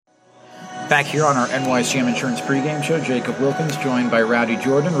Back here on our NYCM Insurance pregame show, Jacob Wilkins joined by Rowdey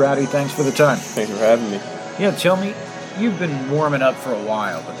Jordan. Rowdey, thanks for the time. Thanks for having me. Yeah, tell me, you've been warming up for a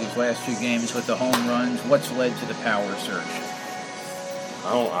while, but these last few games with the home runs, what's led to the power surge?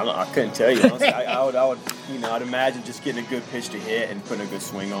 I couldn't tell you. Honestly. I'd imagine just getting a good pitch to hit and putting a good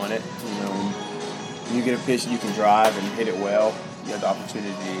swing on it. When you get a pitch that you can drive and hit it well, you have the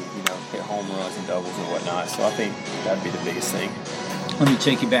opportunity to, hit home runs and doubles and whatnot. So I think that'd be the biggest thing. Let me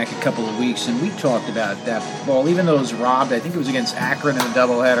take you back a couple of weeks, and we talked about that ball, even though it was robbed. I think it was against Akron in a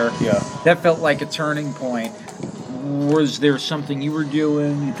doubleheader. Yeah. That felt like a turning point. Was there something you were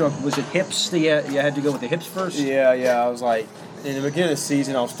doing? Was it hips that you had to go with the hips first? Yeah. I was like, in the beginning of the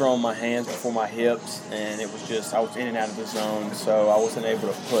season, I was throwing my hands before my hips, and it was just, I was in and out of the zone, so I wasn't able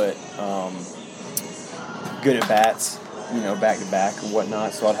to put good at bats, back to back and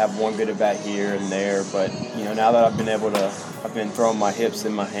whatnot. So I'd have one good at bat here and there, but now that I've been throwing my hips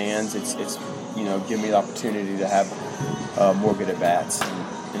and my hands, it's given me the opportunity to have more good at bats,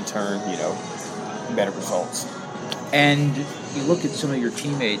 and in turn, better results. And you look at some of your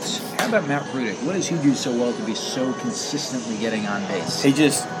teammates. How about Matt Rowdey? What does he do so well to be so consistently getting on base?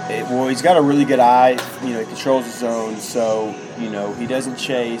 He's got a really good eye. He controls his zone, so he doesn't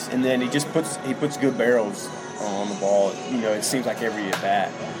chase, and then he puts good barrels on the ball. It seems like every at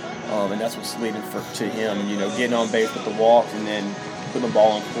bat, and that's what's leading to him. Getting on base with the walks, and then putting the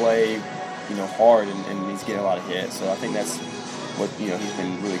ball in play, hard, and he's getting a lot of hits. So I think that's what he's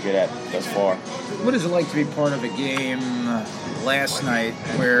been really good at thus far. What is it like to be part of a game last night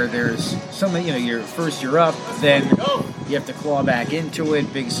where there's something, you're up, then you have to claw back into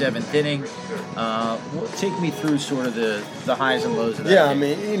it, big seventh inning. Take me through sort of the highs and lows of that. Yeah, game.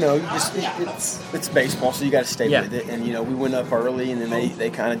 It's baseball, so you got to stay with it. And we went up early, and then they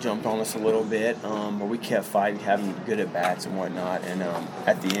kind of jumped on us a little bit, but we kept fighting, having good at bats and whatnot. And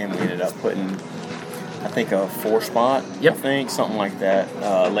at the end, we ended up putting, I think, a 4 spot. Yep. I think something like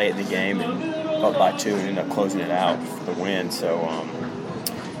that late in the game, and up by 2, and ended up closing it out for the win. So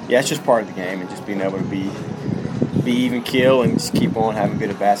it's just part of the game, and just being able to be even kill and just keep on having good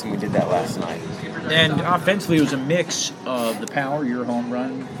at bats, and we did that last night. And offensively, it was a mix of the power, your home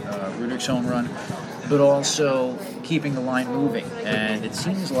run, Rudik's home run, but also keeping the line moving. And it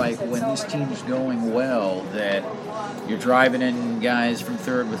seems like when this team's going well, that you're driving in guys from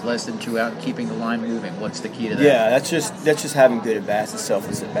third with less than 2 out and keeping the line moving. What's the key to that? Yeah, that's just having good at bats and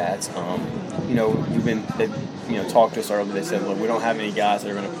selfless at bats. They've talked to us earlier. They said, look, we don't have any guys that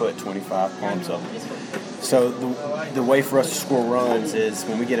are going to put 25 pumps up. So the way for us to score runs is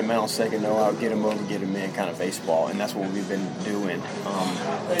when we get them out on second, no out, get them over, get them in, kind of baseball, and that's what we've been doing.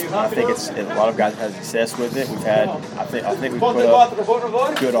 I think a lot of guys have had success with it. I think we've put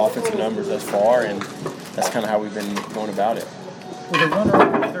up good offensive numbers thus far, and that's kind of how we've been going about it. With a runner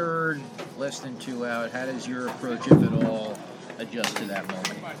on third, less than 2 out, how does your approach, if at all, adjust to that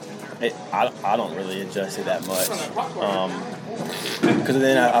moment? I don't really adjust it that much, because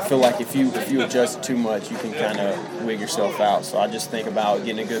then I feel like if you adjust too much, you can kind of wig yourself out. So I just think about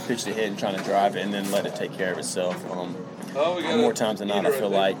getting a good pitch to hit and trying to drive it, and then let it take care of itself. More times than not, I feel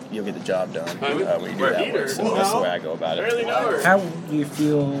like you'll get the job done when you do it that way. So that's the way I go about it. How do you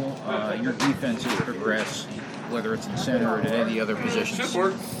feel your defense has progressed, whether it's in center or at any other positions?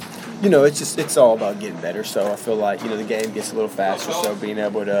 It's all about getting better. So I feel like the game gets a little faster. So being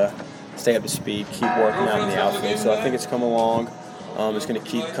able to stay up to speed, keep working out in the outfield. So I think it's come along. It's going to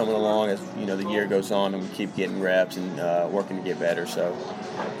keep coming along as the year goes on, and we keep getting reps and working to get better. So,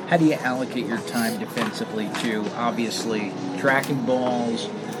 how do you allocate your time defensively to obviously tracking balls,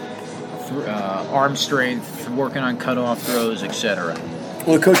 arm strength, working on cutoff throws, etc.?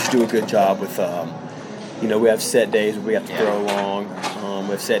 Well, the coaches do a good job with. We have set days where we have to throw long.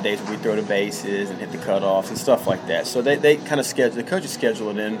 We have set days where we throw the bases and hit the cutoffs and stuff like that. So they kind of the coaches schedule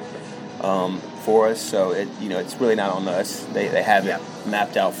it in for us. So it's really not on us. They have it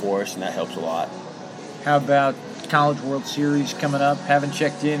mapped out for us, and that helps a lot. How about College World Series coming up? Haven't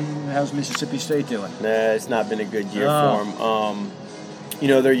checked in. How's Mississippi State doing? Nah, it's not been a good year for them.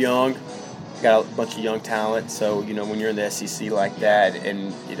 They're young. Got a bunch of young talent, so when you're in the SEC like that,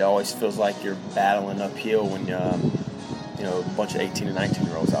 and it always feels like you're battling uphill when a bunch of 18 and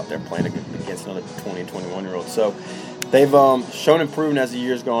 19-year-olds out there playing against another 20 and 21-year-olds. So they've shown improvement as the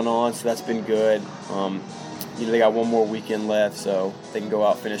year's gone on, so that's been good. They got one more weekend left, so they can go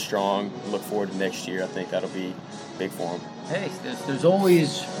out, finish strong, look forward to next year. I think that'll be big for them. Hey, there's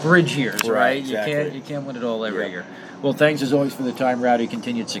always bridge years, right? Exactly. You can't win it all every year. Well, thanks as always for the time, Rowdey.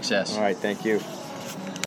 Continued success. All right, thank you.